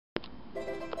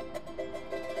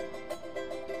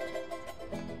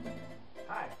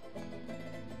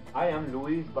I am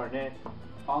Luis Barnett,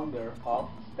 founder of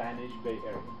Spanish Bay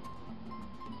Area.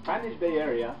 Spanish Bay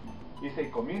Area is a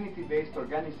community-based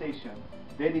organization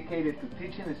dedicated to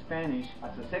teaching Spanish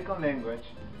as a second language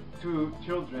to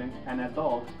children and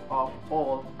adults of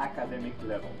all academic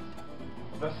levels.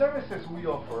 The services we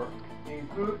offer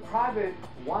include private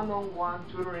one-on-one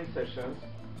tutoring sessions,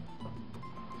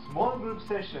 small group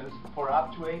sessions for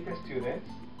up to 8 students,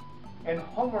 and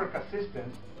homework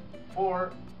assistance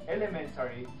for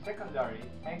elementary, secondary,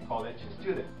 and college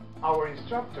students. Our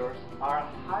instructors are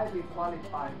highly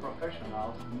qualified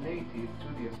professionals native to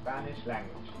the Spanish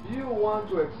language. If you want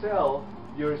to excel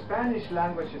your Spanish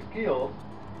language skills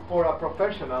for a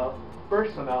professional,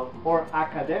 personal, or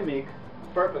academic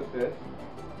purposes,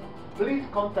 please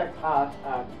contact us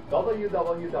at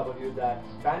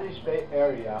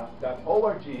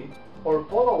www.spanishbayarea.org or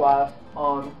follow us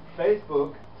on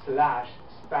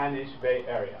Facebook/Spanish Bay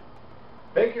Area.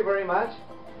 Thank you very much,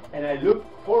 and I look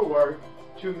forward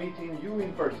to meeting you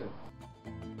in person.